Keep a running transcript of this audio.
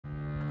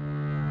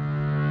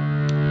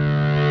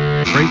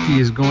Frankie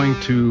is going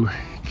to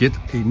get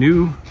a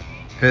new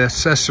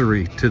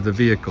accessory to the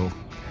vehicle.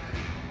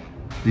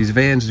 These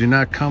vans do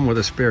not come with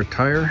a spare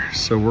tire,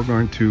 so we're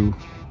going to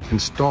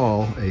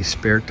install a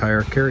spare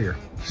tire carrier.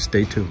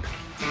 Stay tuned.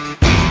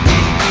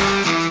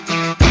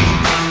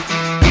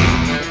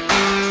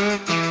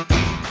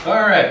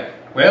 All right,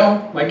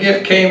 well, my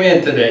gift came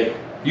in today.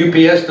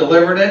 UPS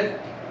delivered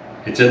it.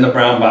 It's in the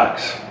brown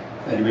box.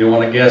 Anybody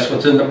want to guess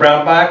what's in the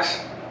brown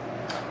box?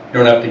 You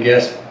don't have to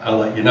guess, I'll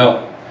let you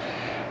know.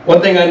 One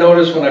thing I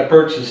noticed when I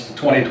purchased the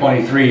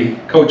 2023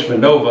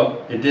 Coachman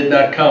Nova, it did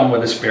not come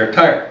with a spare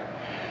tire.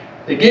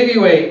 They give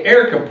you an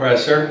air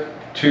compressor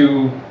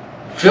to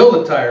fill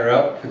the tire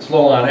up if it's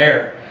low on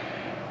air.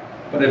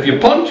 But if you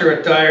puncture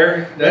a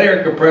tire, that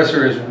air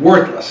compressor is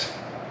worthless.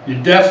 You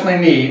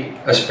definitely need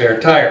a spare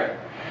tire.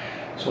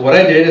 So what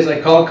I did is I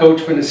called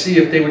Coachman to see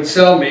if they would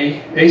sell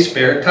me a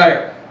spare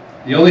tire.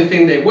 The only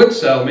thing they would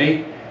sell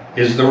me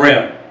is the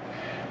rim.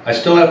 I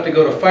still have to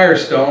go to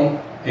Firestone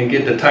and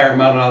get the tire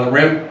mounted on the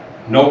rim,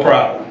 no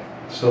problem.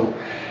 So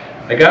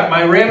I got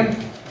my rim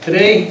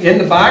today in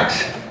the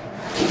box.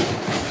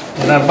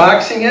 When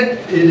unboxing it,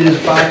 it is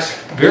boxed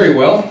very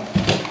well.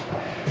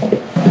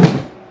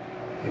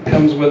 It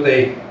comes with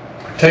a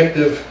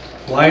protective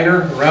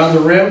liner around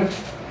the rim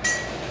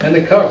and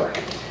the cover.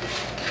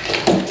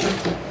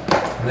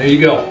 And there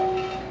you go.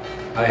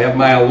 I have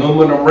my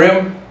aluminum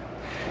rim,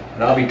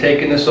 and I'll be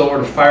taking this over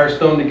to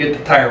Firestone to get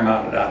the tire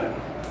mounted on it.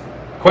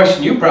 The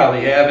question you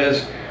probably have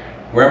is,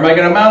 where am I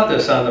going to mount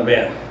this on the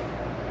van?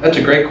 That's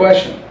a great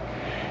question.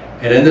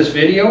 And in this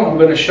video, I'm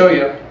going to show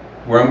you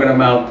where I'm going to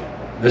mount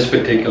this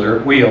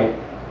particular wheel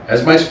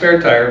as my spare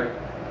tire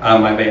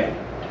on my van.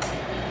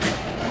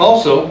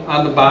 Also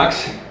on the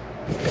box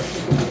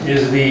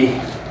is the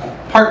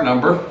part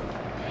number,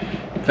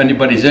 if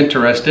anybody's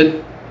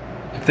interested,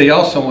 if they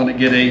also want to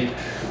get a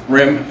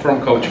rim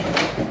from Coachman.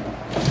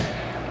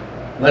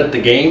 Let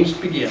the games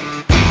begin.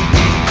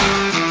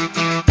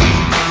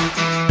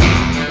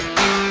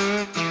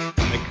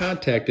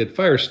 Contacted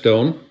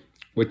Firestone,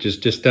 which is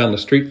just down the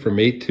street from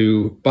me,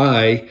 to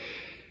buy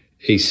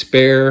a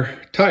spare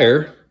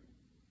tire,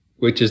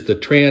 which is the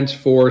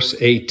Transforce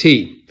AT,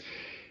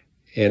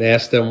 and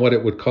asked them what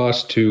it would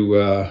cost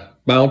to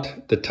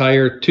mount the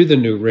tire to the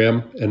new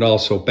rim and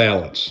also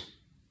balance.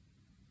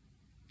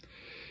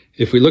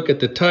 If we look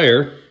at the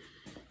tire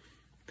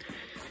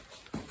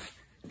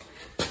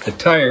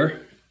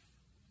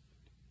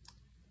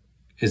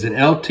is an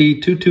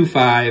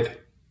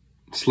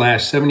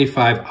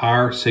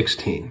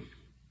LT225/75R16,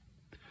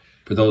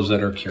 for those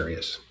that are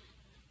curious.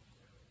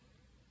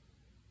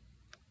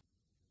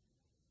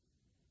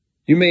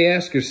 You may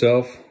ask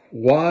yourself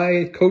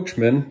why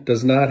Coachman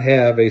does not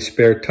have a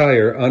spare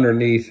tire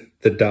underneath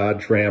the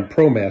Dodge Ram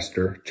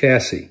Promaster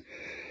chassis.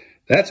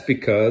 That's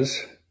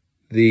because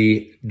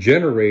the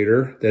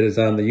generator that is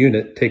on the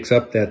unit takes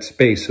up that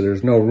space, so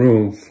there's no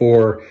room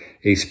for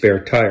a spare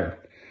tire.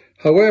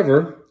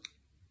 However,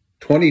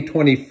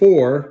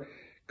 2024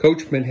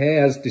 Coachman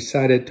has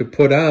decided to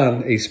put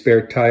on a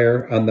spare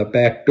tire on the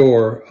back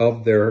door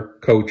of their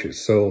coaches.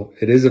 So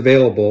it is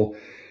available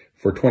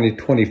for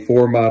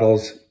 2024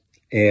 models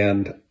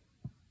and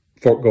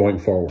for going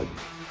forward.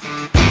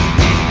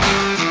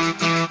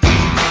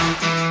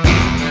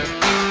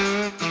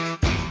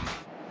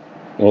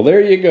 Well,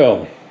 there you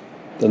go.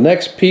 The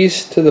next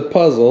piece to the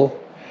puzzle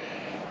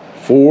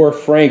for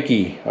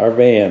Frankie, our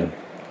van.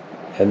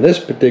 And this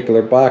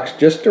particular box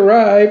just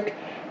arrived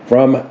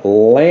from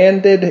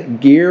Landed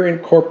Gear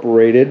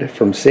Incorporated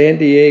from San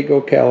Diego,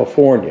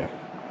 California.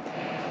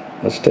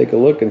 Let's take a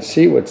look and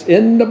see what's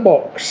in the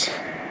box.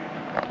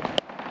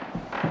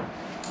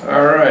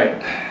 All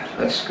right,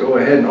 let's go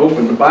ahead and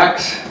open the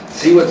box,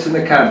 see what's in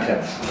the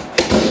contents.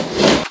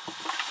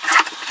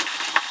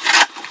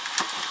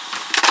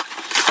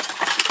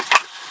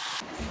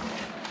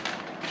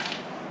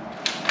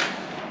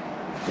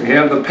 We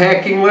have the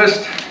packing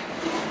list.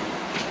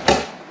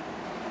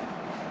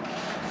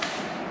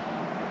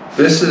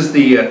 This is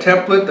the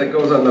template that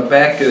goes on the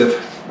back of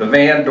the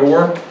van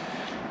door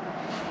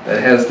that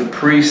has the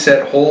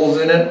preset holes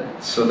in it,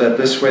 so that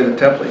this way the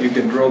template, you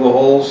can drill the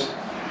holes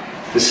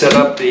to set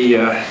up the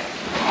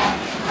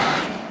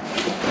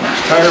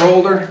tire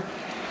holder.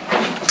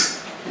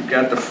 You've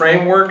got the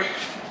framework.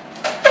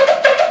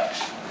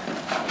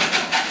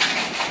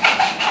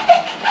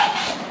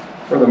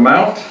 For the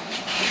mount.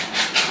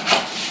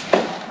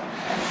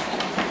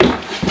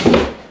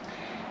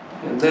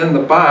 And then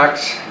the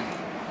box.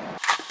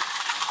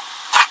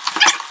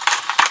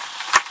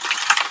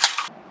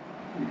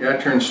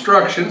 Got your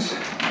instructions.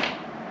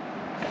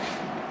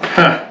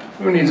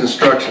 Who needs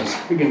instructions?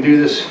 We can do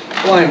this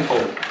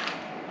blindfolded.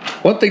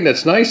 One thing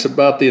that's nice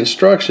about the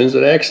instructions,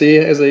 it actually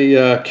has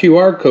a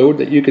QR code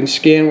that you can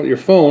scan with your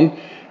phone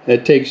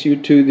that takes you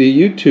to the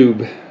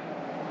YouTube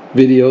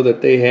video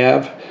that they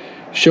have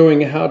showing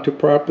how to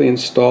properly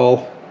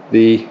install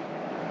the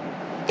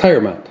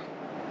tire mount.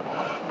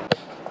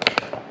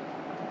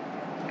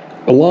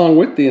 Along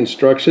with the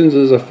instructions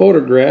is a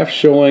photograph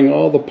showing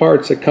all the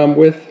parts that come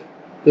with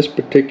this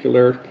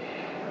particular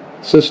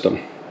system.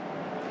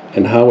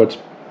 and how it's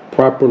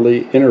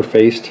properly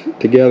interfaced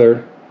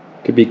together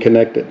to be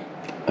connected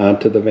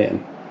onto the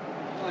van.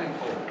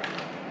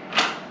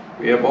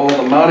 We have all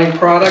the mounting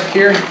product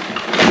here.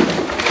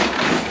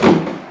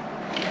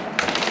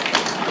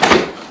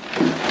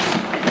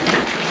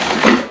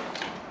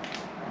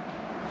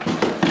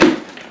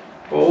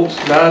 Bolts,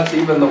 nuts,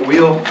 even the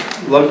wheel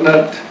lug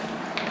nut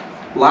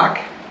lock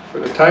for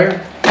the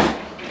tire.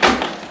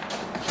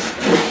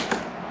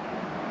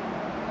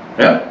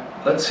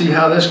 Yep, let's see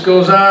how this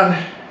goes on,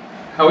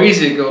 how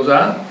easy it goes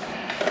on,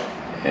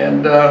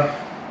 and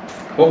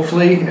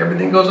hopefully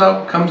everything comes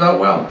out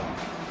well.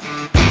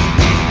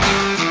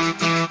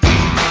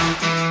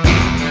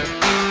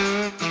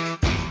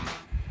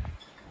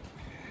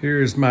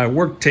 Here's my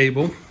work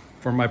table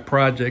for my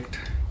project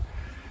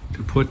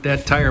to put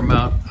that tire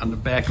mount on the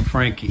back of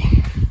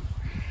Frankie.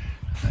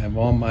 I have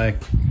all my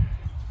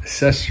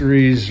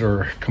accessories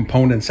or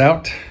components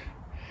out.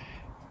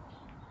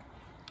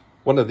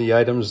 One of the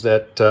items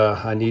that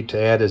I need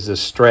to add is this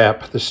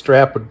strap. The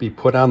strap would be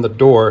put on the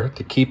door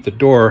to keep the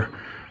door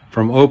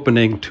from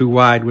opening too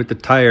wide with the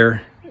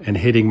tire and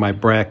hitting my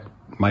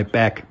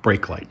back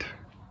brake light.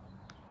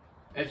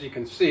 As you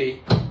can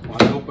see,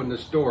 when I open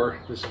this door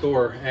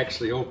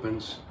actually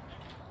opens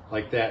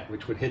like that,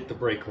 which would hit the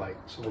brake light.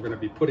 So we're going to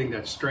be putting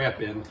that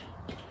strap in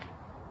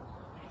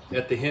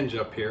at the hinge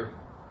up here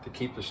to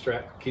keep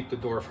the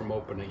door from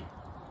opening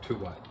too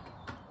wide.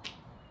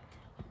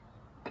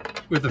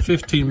 With a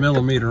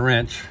 15mm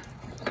wrench,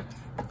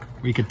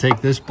 we could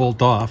take this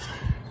bolt off.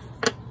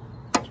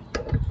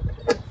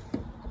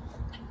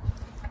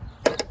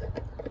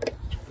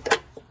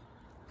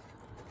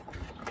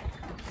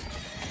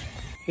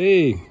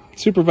 Hey,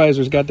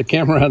 supervisor's got the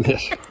camera on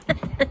this.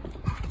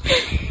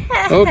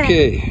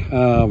 Okay,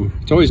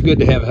 it's always good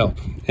to have help.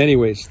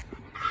 Anyways,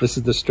 this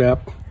is the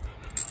strap.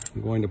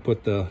 I'm going to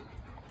put the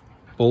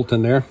bolt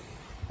in there.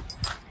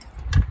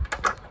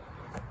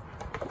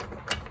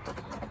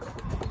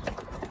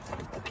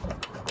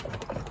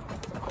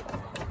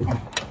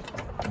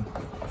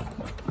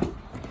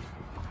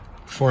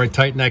 Before I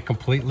tighten that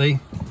completely,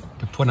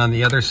 to put on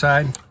the other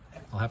side,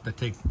 I'll have to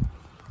take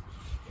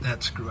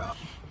that screw out.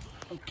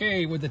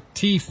 Okay, with the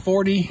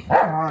T40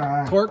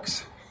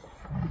 Torx,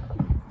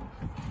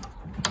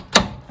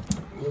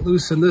 we'll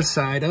loosen this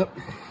side up.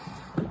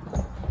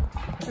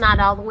 Not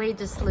all the way,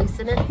 just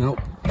loosen it? Nope,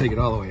 take it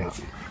all the way out.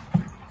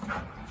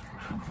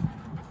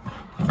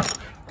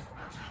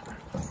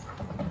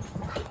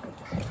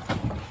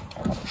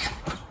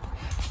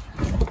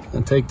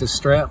 And take the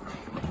strap.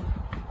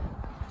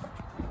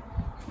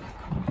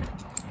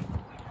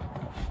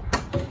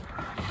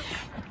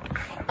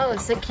 Oh,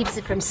 so it keeps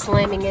it from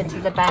slamming into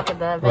the back of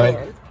the van.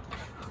 Right.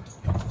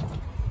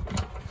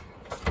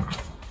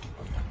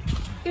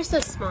 You're so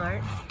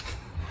smart.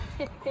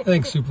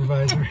 Thanks,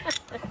 supervisor.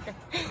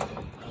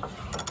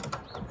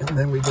 And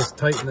then we just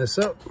tighten this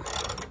up.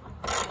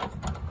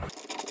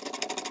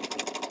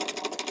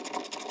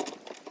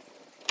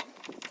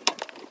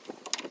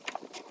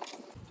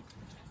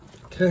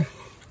 Okay.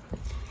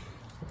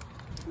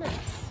 Nice.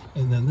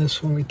 And then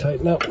this one we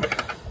tighten up.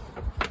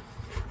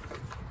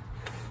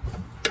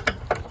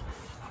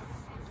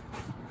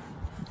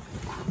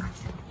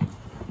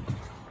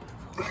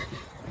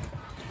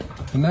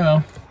 And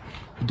now,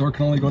 the door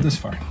can only go this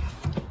far.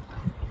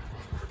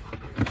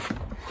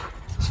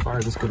 As far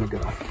as it's gonna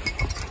go.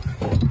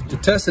 To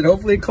test it,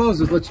 hopefully it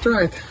closes. Let's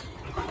try it.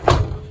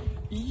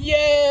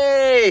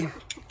 Yay!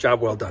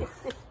 Job well done.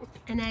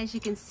 And as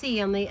you can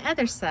see on the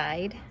other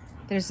side,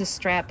 there's a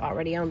strap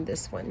already on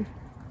this one.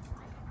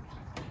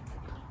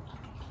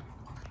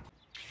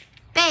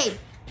 Babe,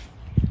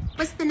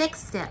 what's the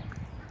next step?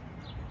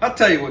 I'll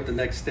tell you what the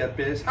next step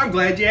is. I'm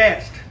glad you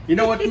asked. You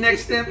know what the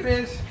next step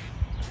is?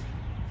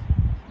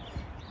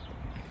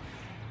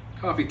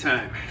 Coffee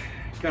time.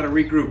 Got to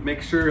regroup,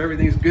 make sure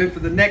everything's good for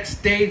the next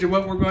stage of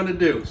what we're going to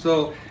do.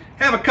 So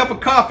have a cup of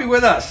coffee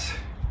with us.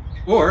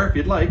 Or if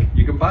you'd like,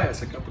 you can buy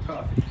us a cup of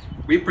coffee.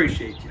 We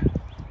appreciate you.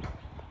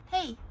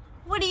 Hey,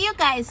 what are you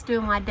guys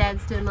doing while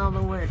Dad's doing all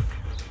the work?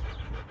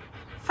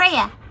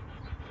 Freya,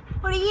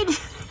 what are you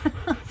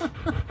doing?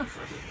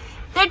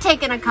 They're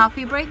taking a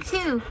coffee break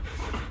too.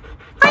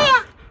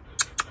 Freya!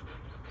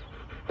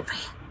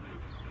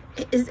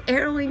 Freya! Is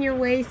Errol in your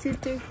way,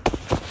 sister?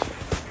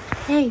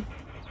 Hey.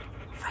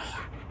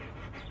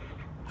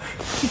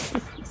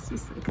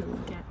 She's like a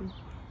look at me.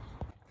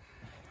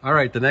 All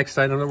right, the next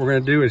item that we're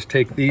going to do is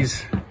take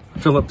these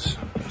Phillips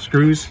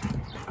screws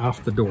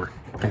off the door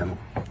panel.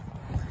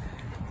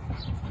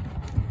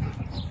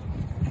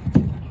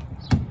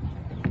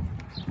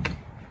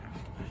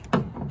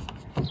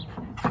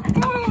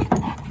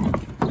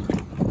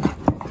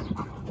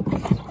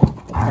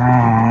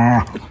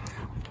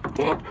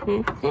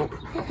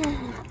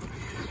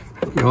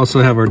 We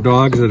also have our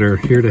dogs that are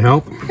here to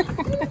help.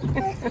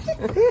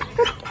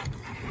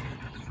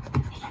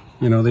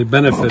 You know, they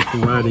benefit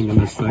from riding in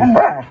this thing.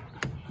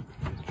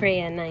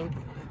 Freya, 9.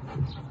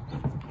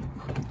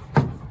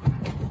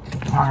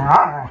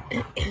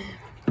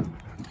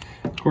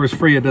 Of course,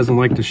 Freya doesn't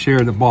like to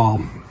share the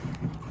ball.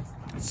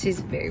 She's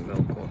very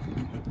vocal.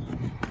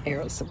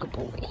 Arrow's a good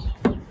boy.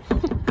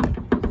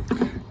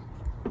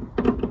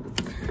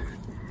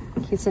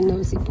 He's a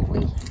nosy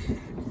boy.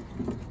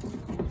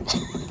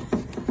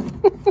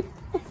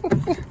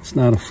 It's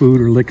not a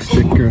food or lick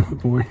stick,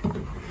 boy.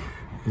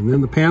 And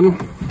then the panel.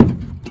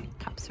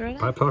 Pops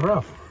right I up. pop her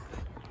off.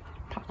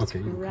 Pops Okay,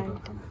 you right can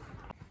up.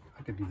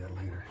 I could do that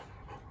later.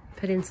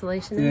 Put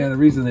insulation in Yeah, it? the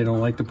reason they don't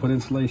like to put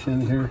insulation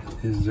in here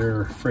is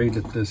they're afraid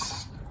that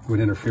this would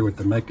interfere with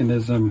the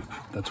mechanism.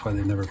 That's why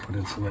they never put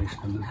insulation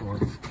in the door.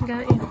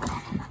 Got you.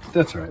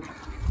 That's all right.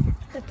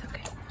 That's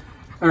okay.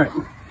 All right,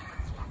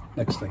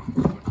 next thing.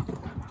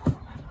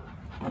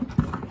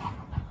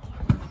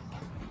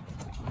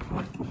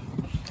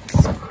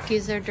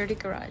 Excuse our dirty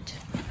garage.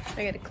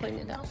 I gotta clean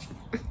it out.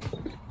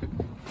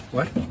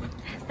 What?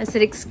 I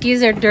said,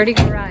 excuse our dirty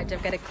garage.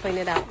 I've got to clean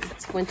it out.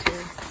 It's winter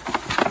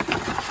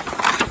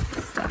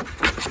stuff.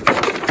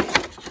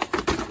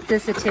 Is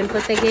this a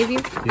template they gave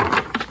you?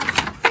 Yeah.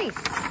 Nice.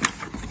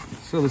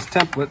 So this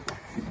template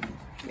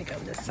Let me go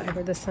this side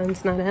where the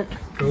sun's not at.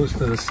 goes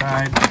to the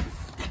side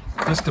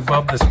just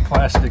above this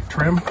plastic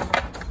trim.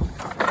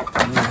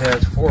 And it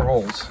has 4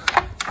 holes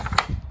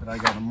that I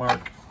got to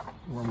mark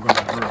where I'm going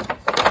to drill.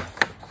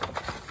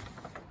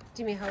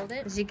 Jimmy, hold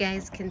it. As you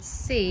guys can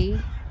see,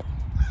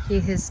 he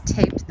has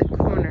taped the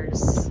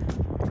corners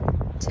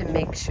to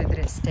make sure that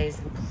it stays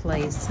in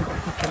place so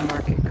that he can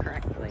mark it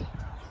correctly.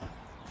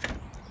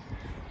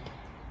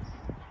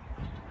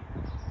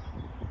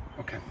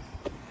 Okay.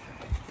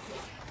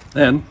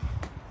 Then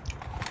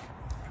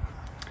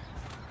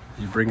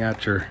you bring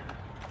out your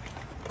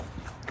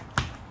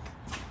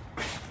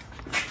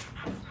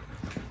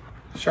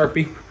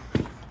Sharpie.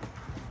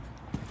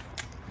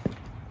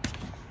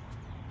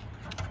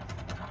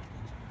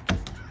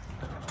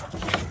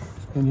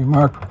 And you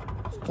mark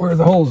where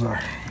the holes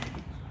are.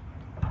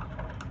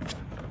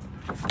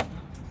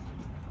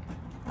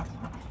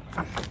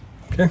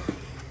 Okay.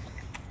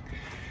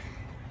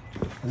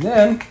 And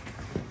then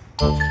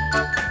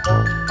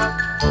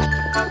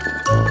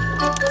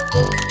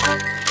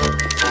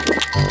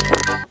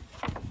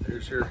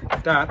there's your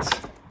dots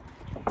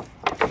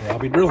where I'll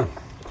be drilling.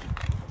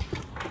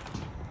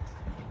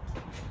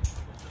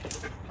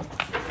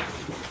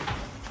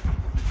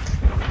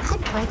 Hi,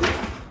 buddy.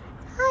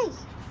 Hi.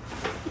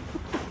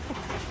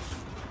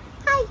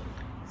 Hi.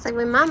 It's like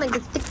when Mama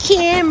gets the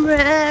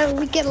camera,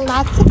 we get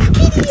lots of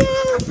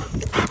videos.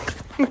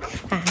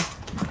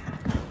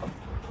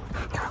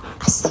 Arrow,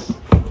 I see.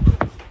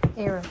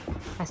 Arrow,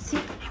 I see.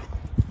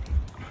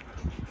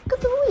 Good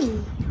boy.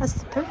 That's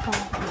the purple.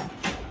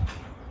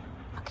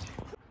 Okay.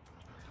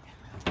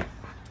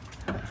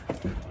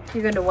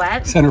 You're going to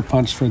what? Center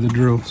punch for the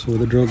drill, so where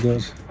the drill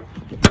goes.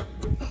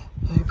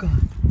 Oh,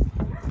 God.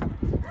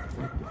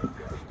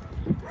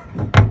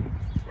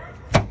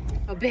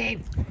 Oh,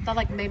 babe. That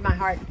like made my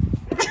heart.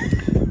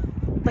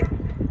 Like,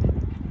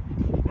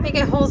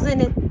 making holes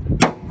in it.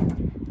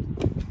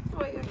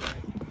 Oh, yeah.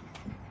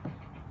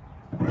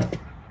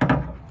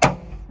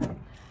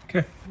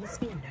 Okay.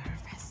 Makes me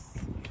nervous.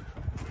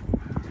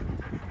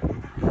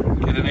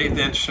 Get an 1/8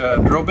 inch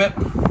drill bit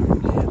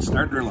and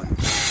start drilling.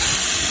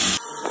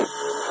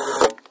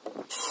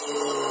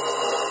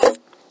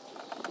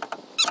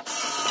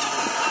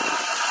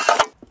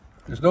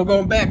 There's no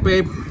going back,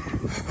 babe.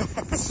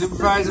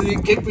 Supervisor,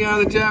 you kick me out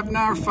of the job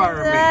now or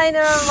fire me? I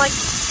know, like,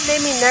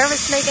 made me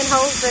nervous making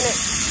holes in it.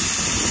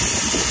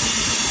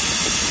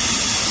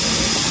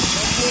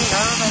 Made me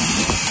nervous.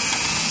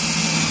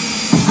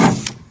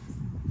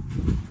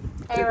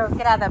 Arrow,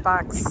 get out of that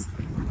box.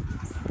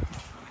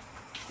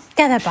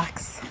 Get out of that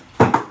box.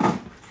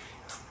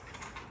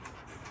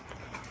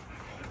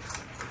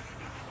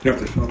 You have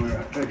to show me. I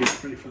gotta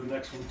get ready for the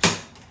next one.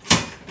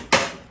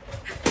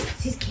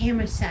 It's his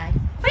camera side.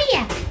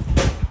 Freya!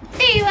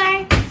 There you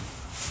are.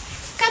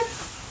 Come.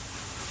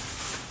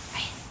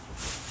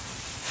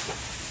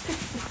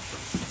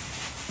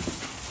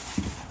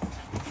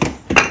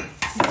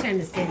 She's trying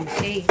to stay in the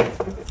shade.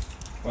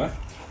 What?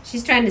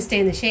 She's trying to stay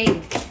in the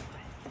shade.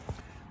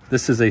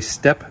 This is a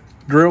step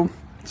drill.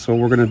 So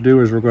what we're going to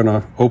do is we're going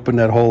to open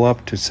that hole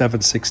up to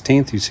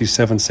 7/16. You see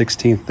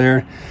 7/16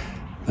 there.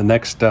 The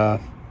next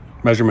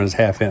measurement is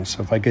 1/2 inch.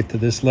 So if I get to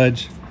this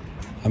ledge,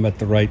 I'm at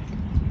the right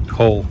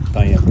hole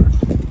diameter.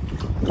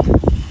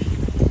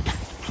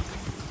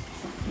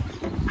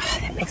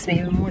 That makes me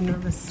even more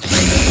nervous.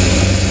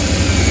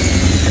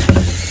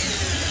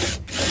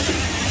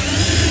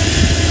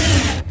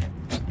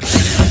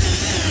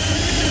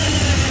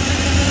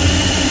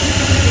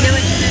 You know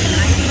what you did,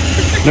 right?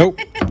 Nope.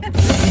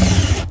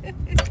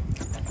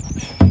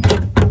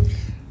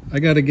 I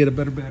got to get a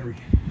better battery.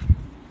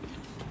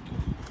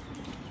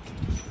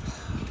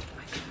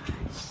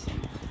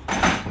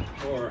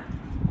 Or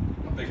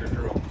a bigger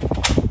drill.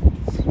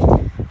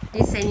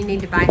 You saying you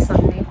need to buy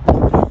something new?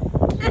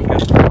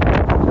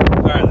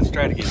 All right, let's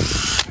try it again.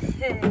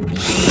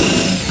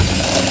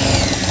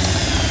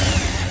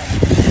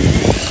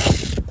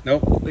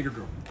 Nope, bigger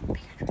drill.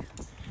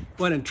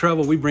 When in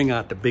trouble, we bring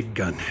out the big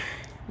gun.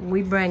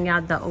 We bring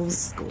out the old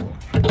school.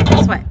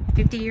 That's what,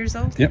 50 years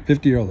old? Yep,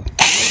 50-year-old.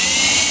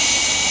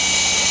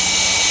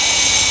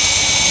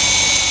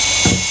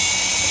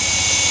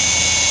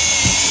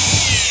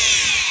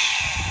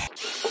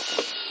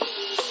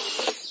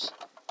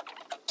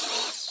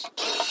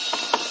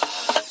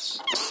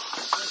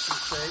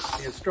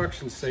 The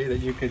instructions say that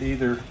you could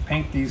either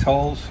paint these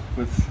holes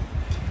with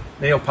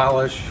nail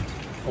polish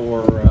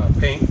or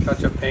paint,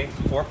 touch-up paint,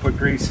 or put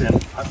grease in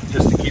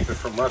just to keep it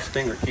from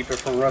rusting or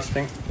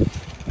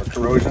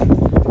corrosion.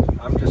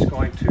 I'm just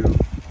going to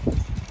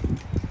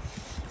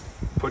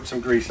put some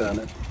grease on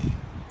it.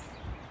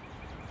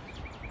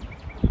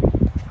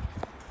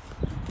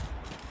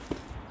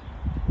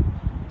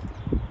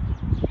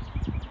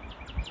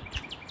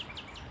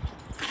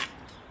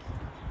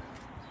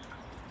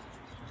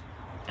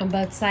 On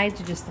both sides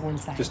or just the one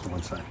side? Just the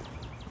one side.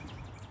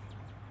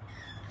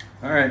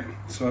 All right,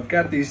 so I've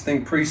got these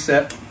things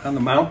preset on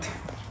the mount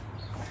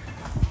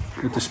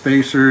with the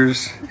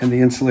spacers and the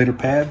insulator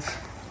pads.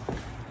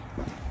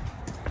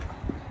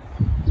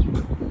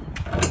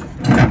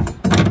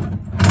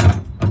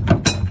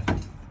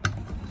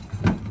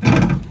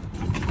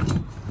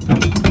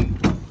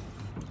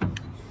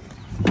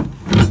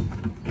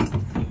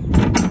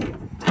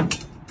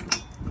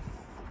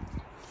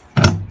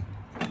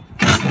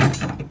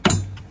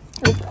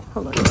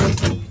 Hold on.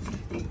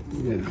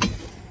 Yeah,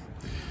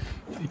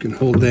 you can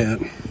hold that.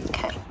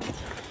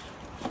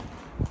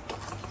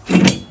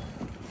 Okay.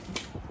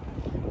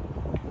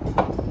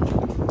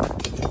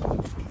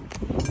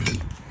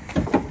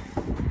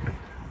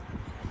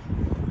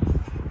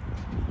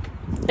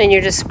 And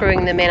you're just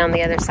screwing them in on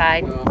the other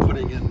side? Well, I'm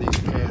putting in these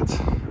pads.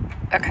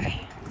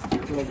 Okay.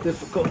 It's a little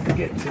difficult to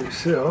get to,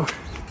 so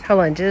Hold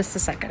on just a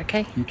second,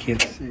 okay? you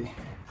can't see.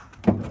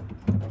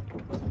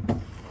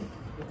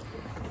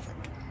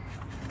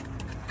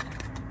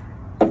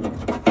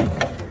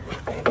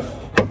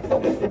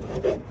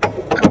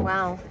 Oh,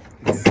 wow.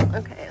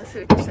 Okay, I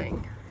see what you're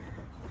saying.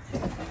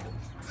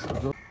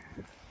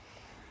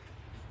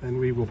 Then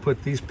we will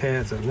put these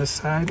pads on this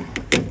side.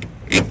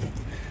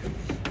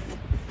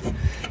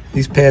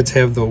 These pads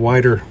have the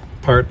wider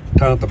part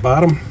down at the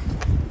bottom.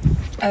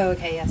 Oh,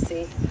 okay, I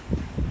see.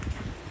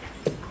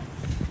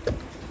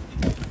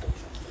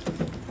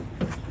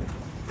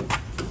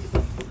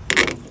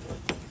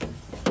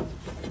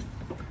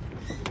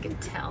 You can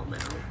tell now.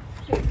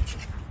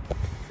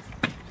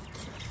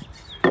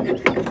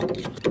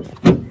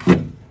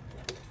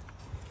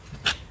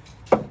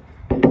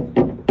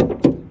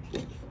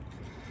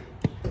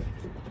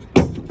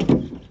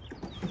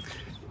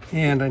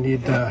 And I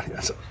need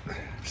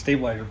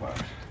stabilizer bars.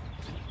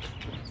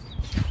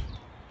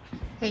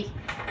 Hey.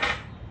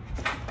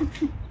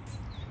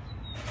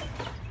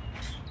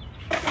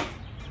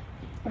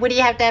 What do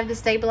you have to have the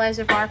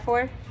stabilizer bar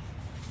for?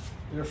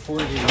 They're for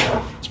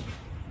the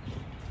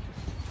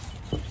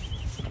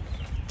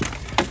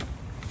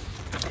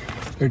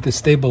they're to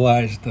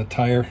stabilize the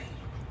tire.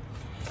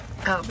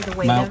 Oh, for the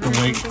weight Mount of the it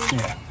or weight. something?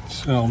 Yeah.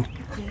 So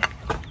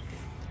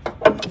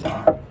I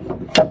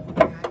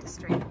have to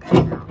straighten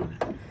that out.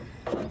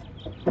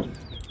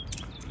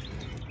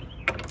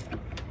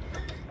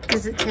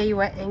 Does it tell you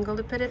what angle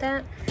to put it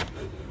at?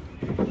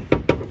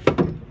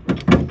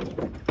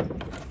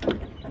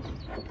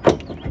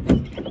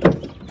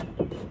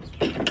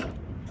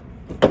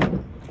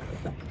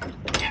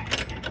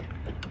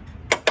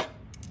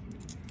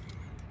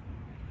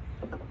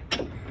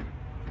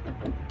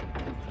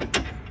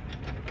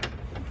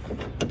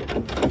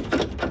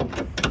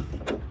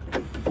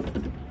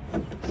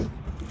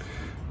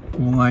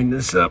 we'll line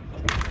this up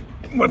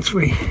once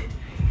we,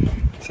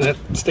 so that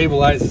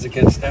stabilizes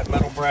against that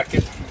metal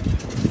bracket.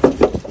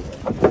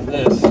 And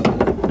this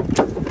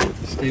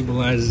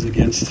stabilizes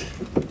against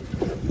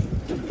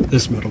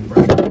this metal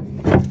bracket.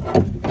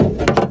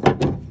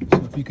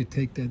 So if you could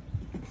take that,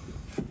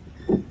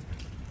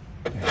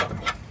 there you go.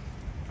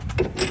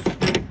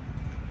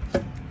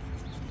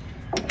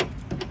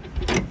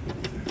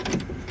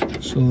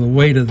 So the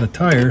weight of the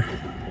tire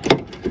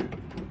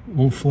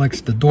won't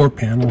flex the door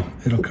panel,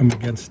 it'll come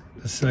against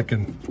the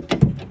second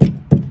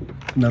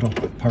metal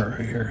part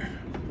right here.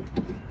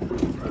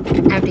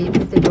 After you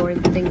put the door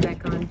thing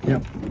back on.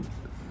 Yep.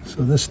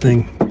 So this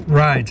thing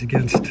rides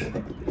against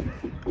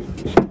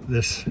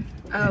this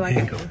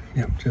angle.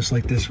 Yep, just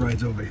like this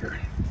rides over here.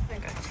 I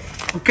got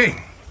you. Okay. Go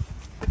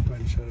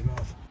ahead and shut it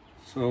off.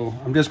 So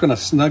I'm just going to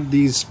snug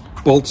these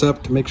bolts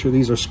up to make sure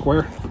these are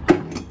square.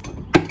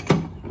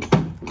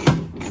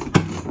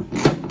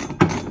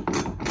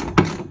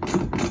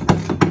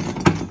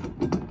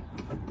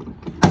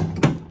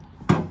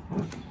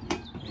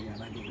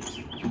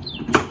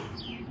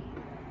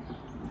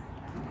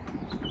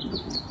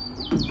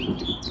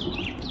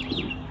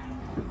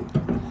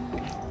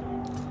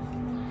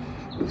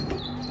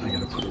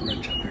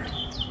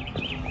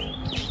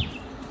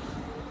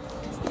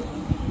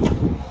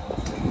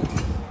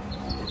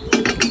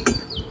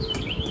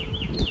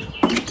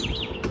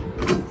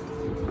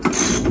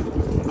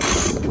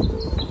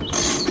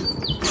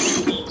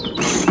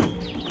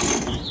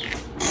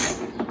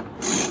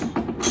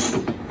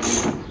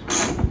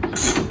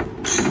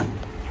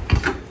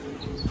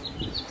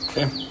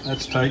 Okay,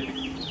 that's tight.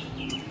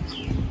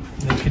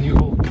 Then can you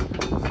hold?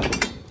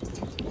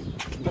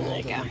 There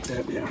you go. Like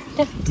that, yeah.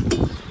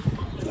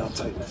 And I'll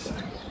tighten this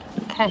side.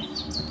 Okay.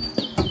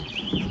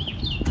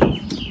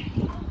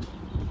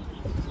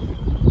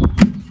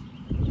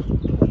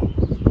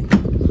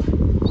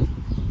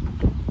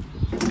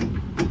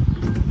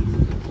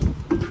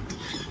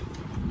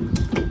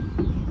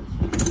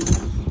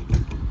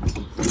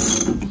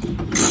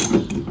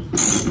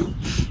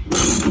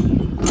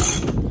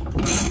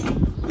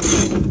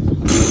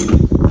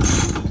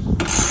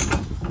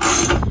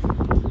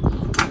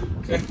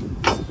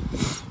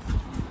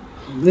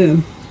 And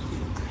then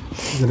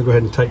I'm going to go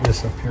ahead and tighten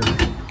this up here.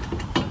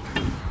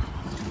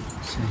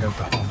 So you have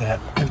to hold that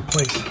in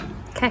place.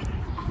 Okay.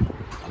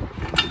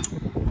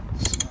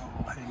 So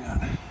hang on.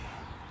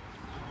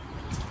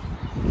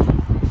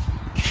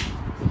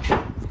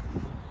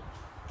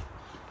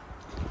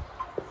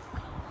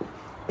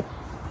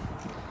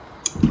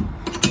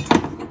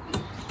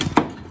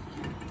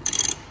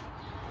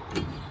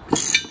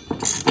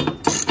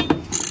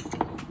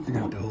 You're going to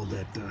have to hold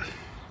that.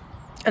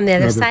 On the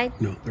other Rubber. side?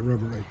 No, the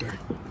rubber right there.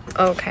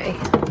 Okay.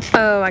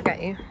 Oh, I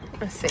got you.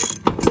 Let's see.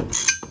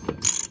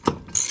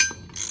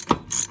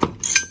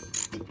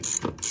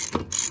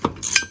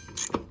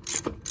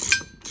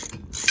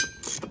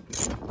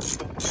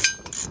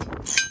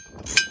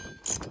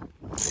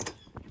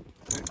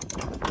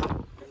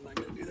 And I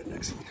gotta do the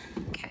next one.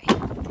 Okay.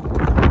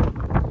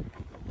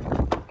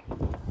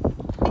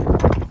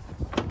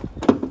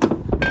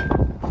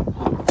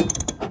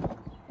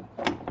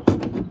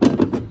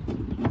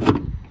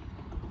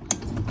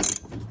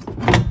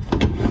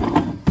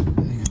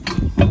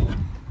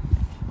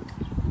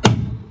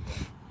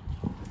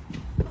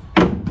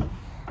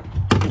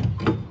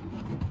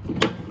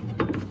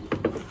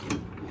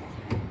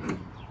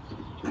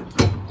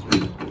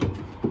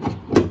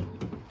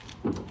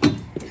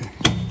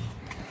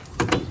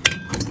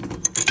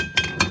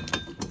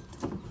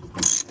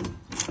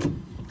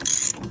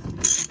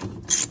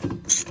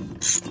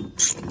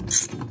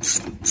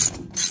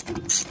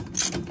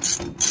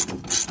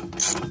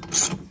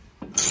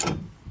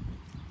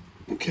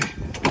 Okay,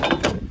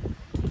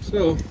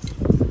 so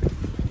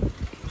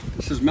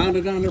this is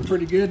mounted on there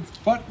pretty good,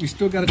 but we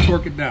still got to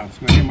torque it down. So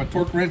I'm going to get my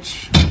torque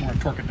wrench and we're going to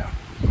torque it down.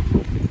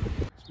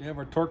 So we have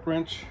our torque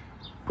wrench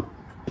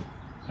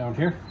down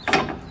here.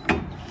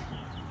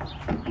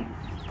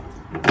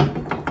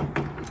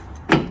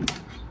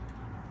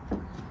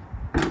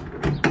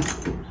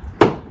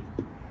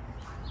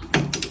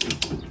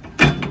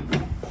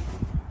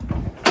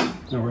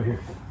 No, right here.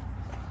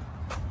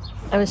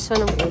 I was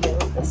showing them what we're doing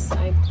with this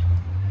side.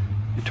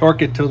 You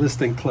torque it till this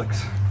thing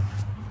clicks.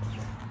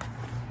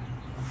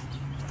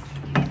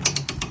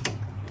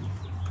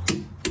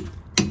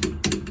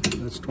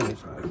 That's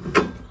 25.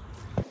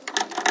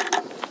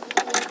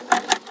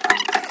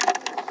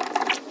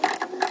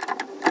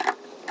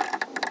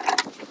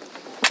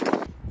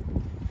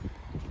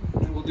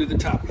 And we'll do the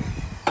top.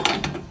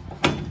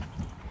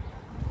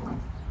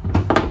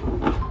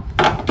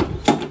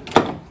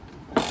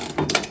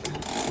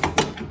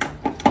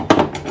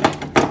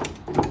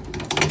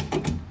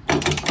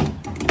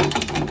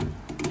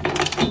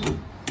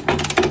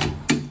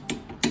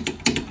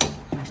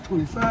 There's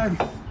 25.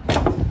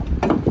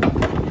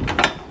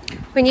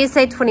 When you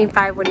say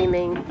 25, what do you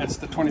mean? That's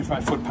the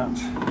 25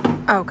 foot-pounds.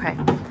 Okay.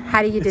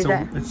 How do you do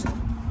that?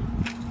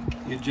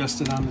 You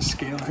adjust it on the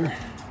scale here,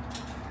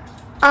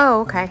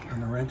 Oh, okay.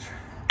 on the wrench,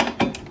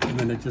 and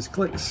then it just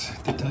clicks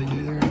to tell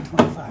you you're at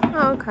 25.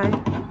 Oh, okay.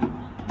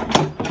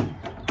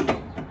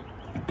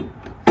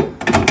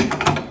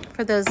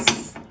 For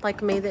those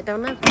like me that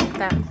don't know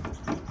that.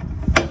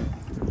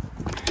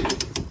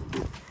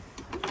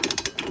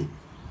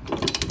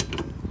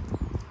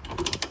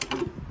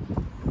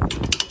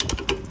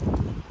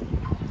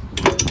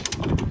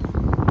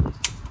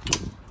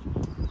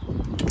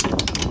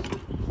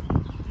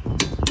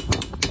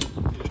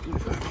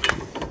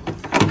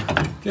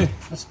 Okay,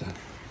 that's done.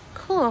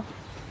 Cool. All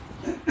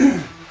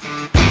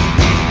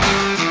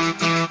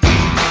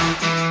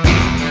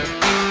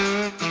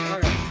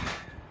right.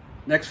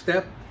 Next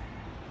step,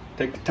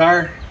 take the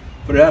tire,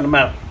 put it on the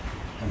mount,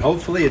 and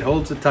hopefully it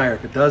holds the tire.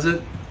 If it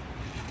doesn't,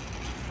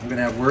 I'm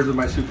gonna have words with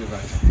my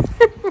supervisor.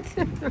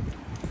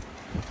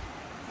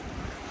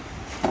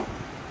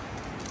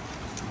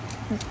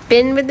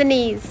 Bend with the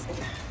knees.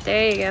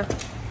 There you go.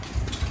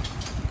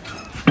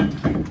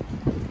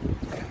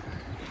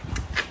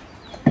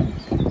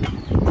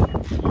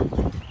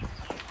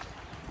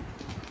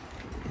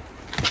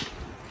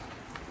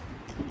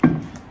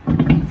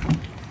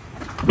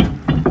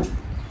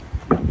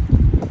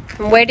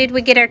 Where did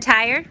we get our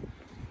tire?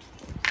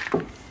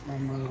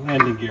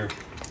 Landing gear.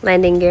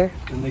 Landing gear.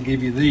 And they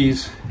give you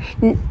these.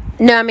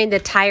 No, I mean the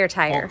tire.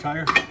 Bolt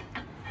tire.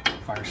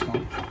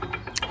 Firestone.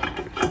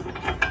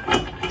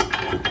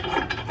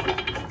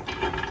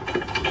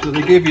 So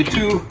they give you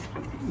two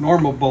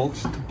normal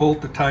bolts to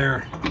bolt the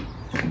tire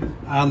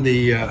on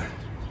the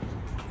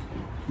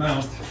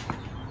mount.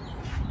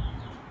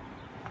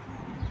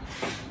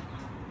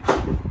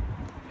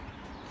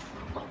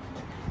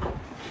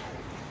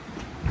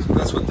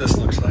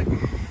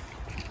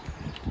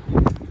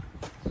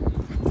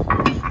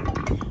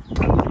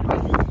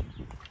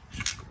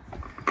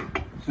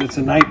 It's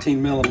a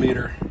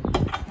 19mm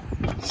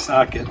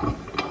socket.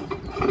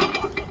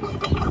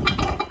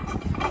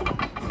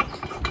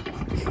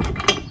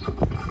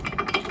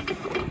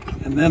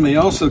 And then they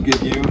also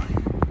give you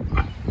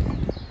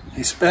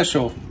a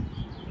special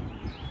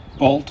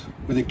bolt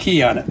with a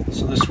key on it.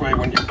 So this way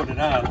when you put it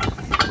on,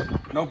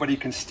 nobody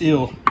can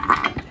steal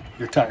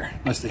your tire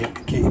unless they hit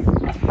the key.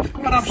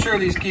 But I'm sure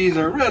these keys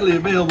are readily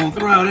available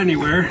throughout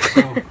anywhere.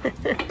 So.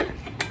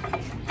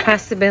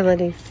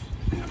 Possibilities.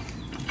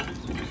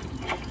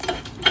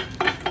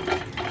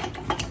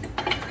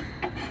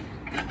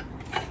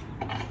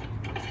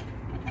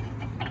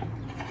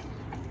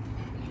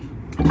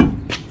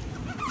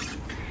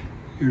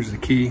 Here's the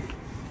key.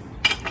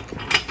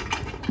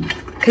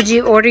 Could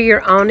you order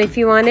your own if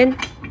you wanted?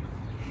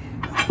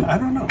 I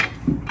don't know.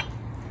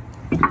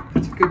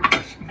 That's a good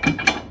question.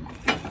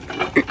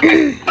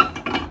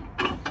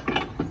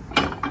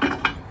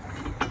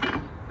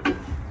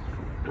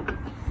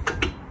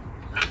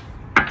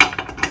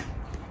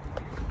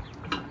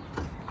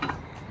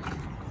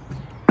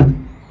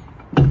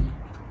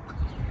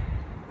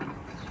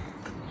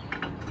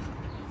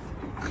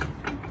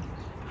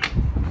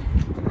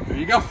 There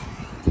you go.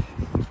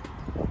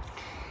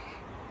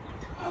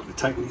 I'll have to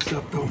tighten these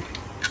up though.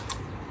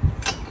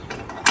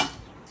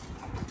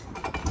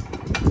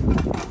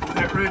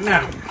 That right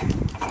now.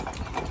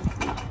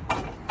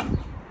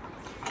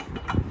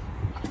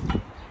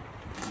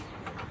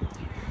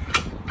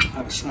 I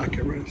have a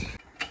socket wrench.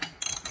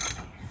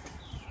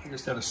 I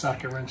just have a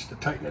socket wrench to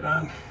tighten it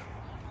on.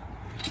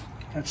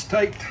 That's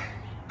tight.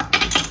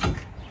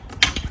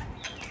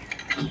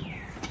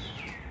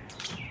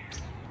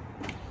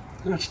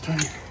 That's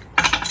tight.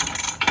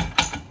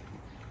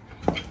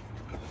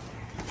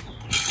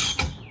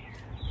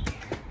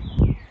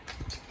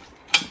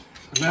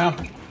 So now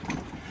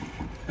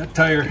that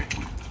tire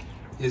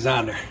is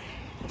on there.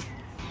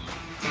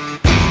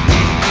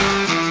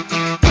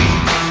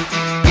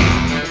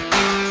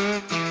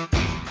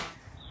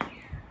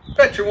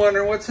 Bet you're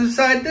wondering what's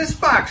inside this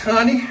box,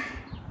 honey.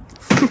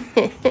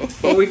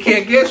 Well, we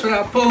can't guess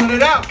without pulling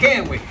it out,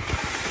 can we?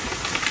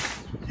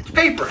 It's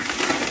paper.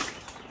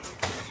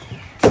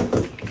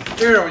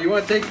 Daryl, you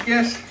want to take a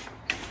guess?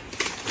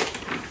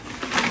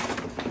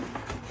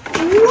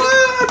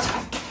 What?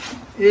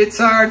 It's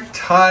our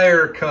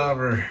tire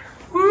cover.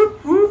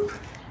 Whoop, whoop.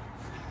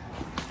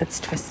 It's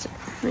twisted.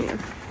 Yeah.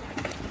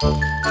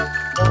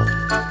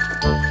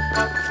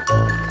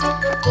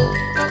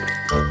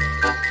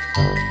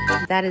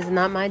 That is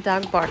not my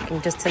dog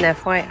barking, just an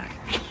FYI.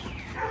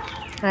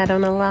 I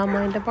don't allow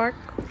mine to bark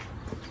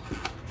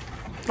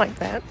like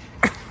that.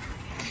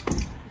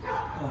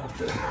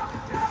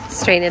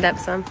 Straighten it up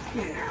some.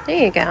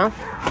 There you go.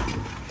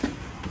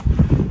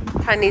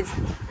 Probably needs...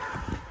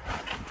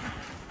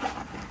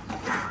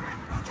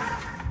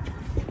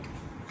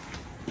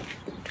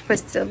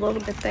 twist it a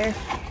little bit there.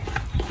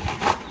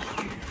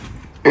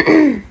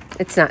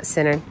 It's not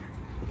centered.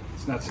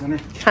 It's not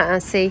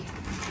centered? See?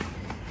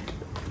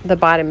 The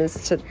bottom is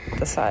to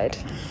the side.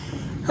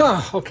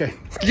 Oh, okay.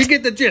 You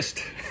get the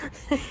gist.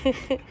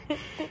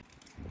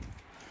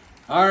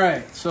 All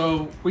right,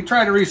 so we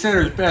try to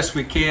recenter as best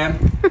we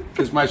can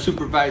because my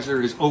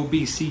supervisor is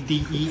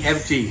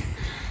OBCDEFG.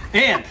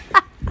 And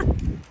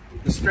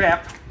the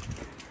strap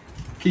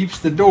keeps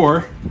the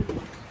door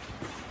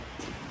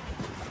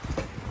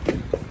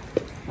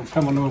from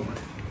coming over.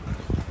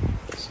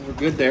 So we're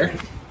good there.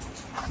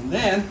 And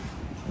then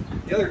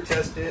the other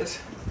test is,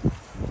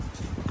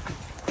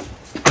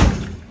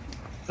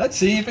 let's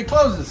see if it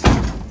closes.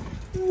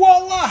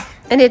 Voila!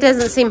 And it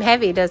doesn't seem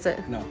heavy, does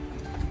it? No.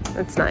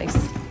 That's nice.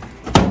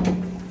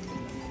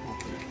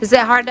 Is it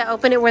hard to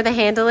open it where the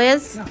handle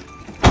is? No.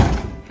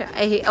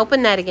 Hey,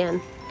 open that again.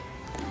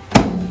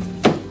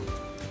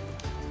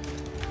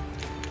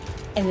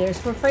 And there's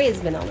where Freya's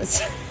been all this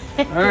time.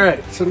 All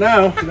right, so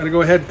now I'm going to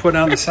go ahead and put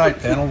on the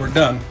side panel. We're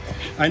done.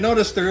 I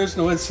noticed there is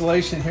no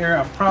insulation here.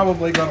 I'm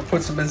probably going to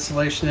put some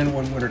insulation in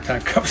when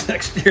wintertime comes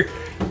next year.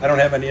 I don't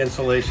have any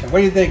insulation. What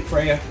do you think,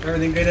 Freya?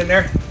 Everything good in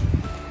there?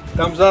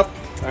 Thumbs up?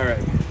 All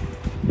right.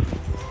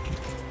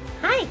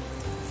 Hi.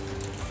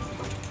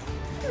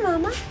 Hi,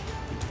 Mama.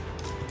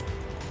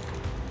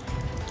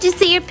 Did you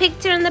see your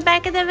picture in the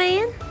back of the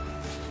van?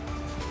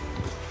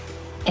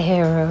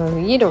 Arrow,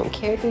 you don't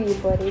care, do you,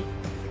 buddy?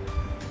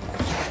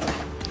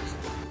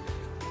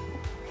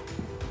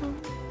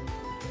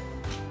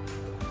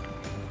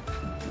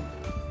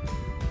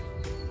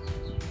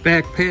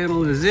 Back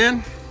panel is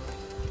in.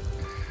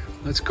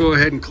 Let's go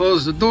ahead and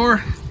close the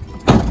door.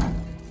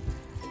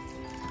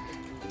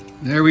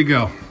 There we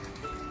go.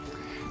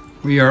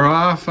 We are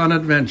off on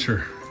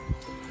adventure.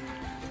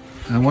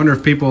 I wonder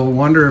if people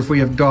wonder if we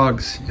have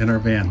dogs in our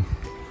van.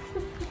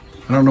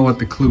 I don't know what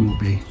the clue will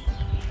be.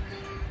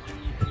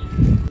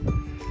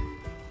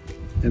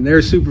 And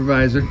there's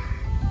supervisor.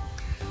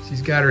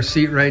 She's got her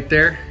seat right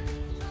there.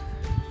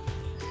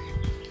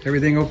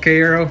 Everything okay,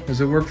 Arrow? Does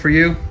it work for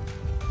you?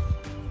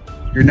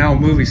 You're now a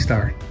movie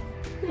star.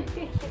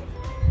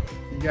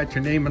 You got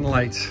your name in the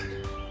lights.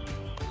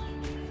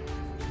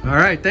 All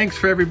right, thanks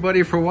for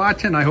everybody for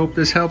watching. I hope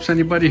this helps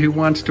anybody who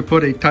wants to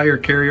put a tire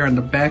carrier on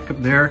the back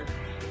of their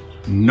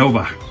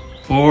Nova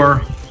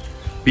or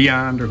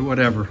Beyond or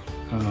whatever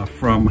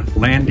from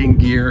Landing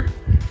Gear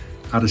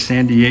out of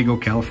San Diego,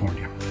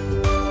 California.